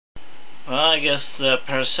Well, I guess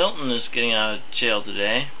Paris Hilton is getting out of jail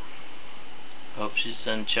today. Hope she's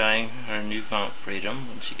enjoying her newfound freedom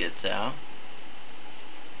when she gets out.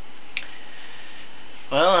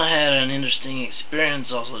 Well, I had an interesting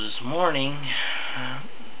experience also this morning.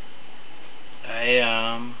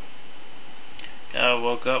 I got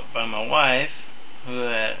woke up by my wife, who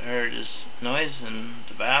had heard this noise in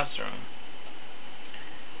the bathroom.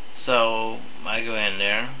 So I go in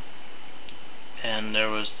there, and there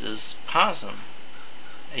was this possum,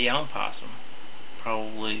 a young possum,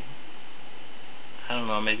 probably, I don't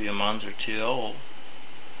know, maybe a month or two old,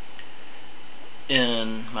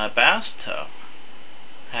 in my bathtub.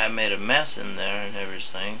 I had made a mess in there and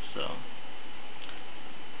everything, so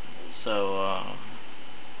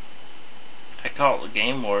I called the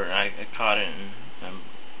game warden. I caught it and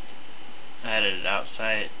I had it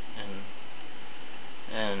outside,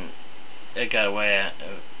 and it got away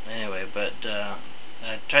anyway. But I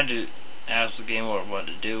tried to ask the game warden what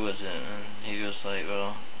to do with it, and he was like,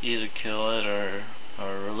 "Well, either kill it or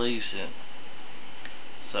release it."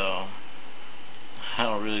 So I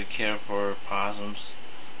don't really care for possums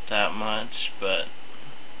that much, but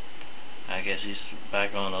I guess he's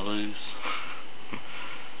back on the loose.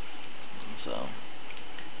 So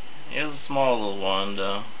it was a small little one,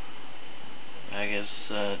 though. I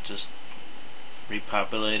guess just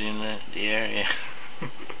repopulating the area.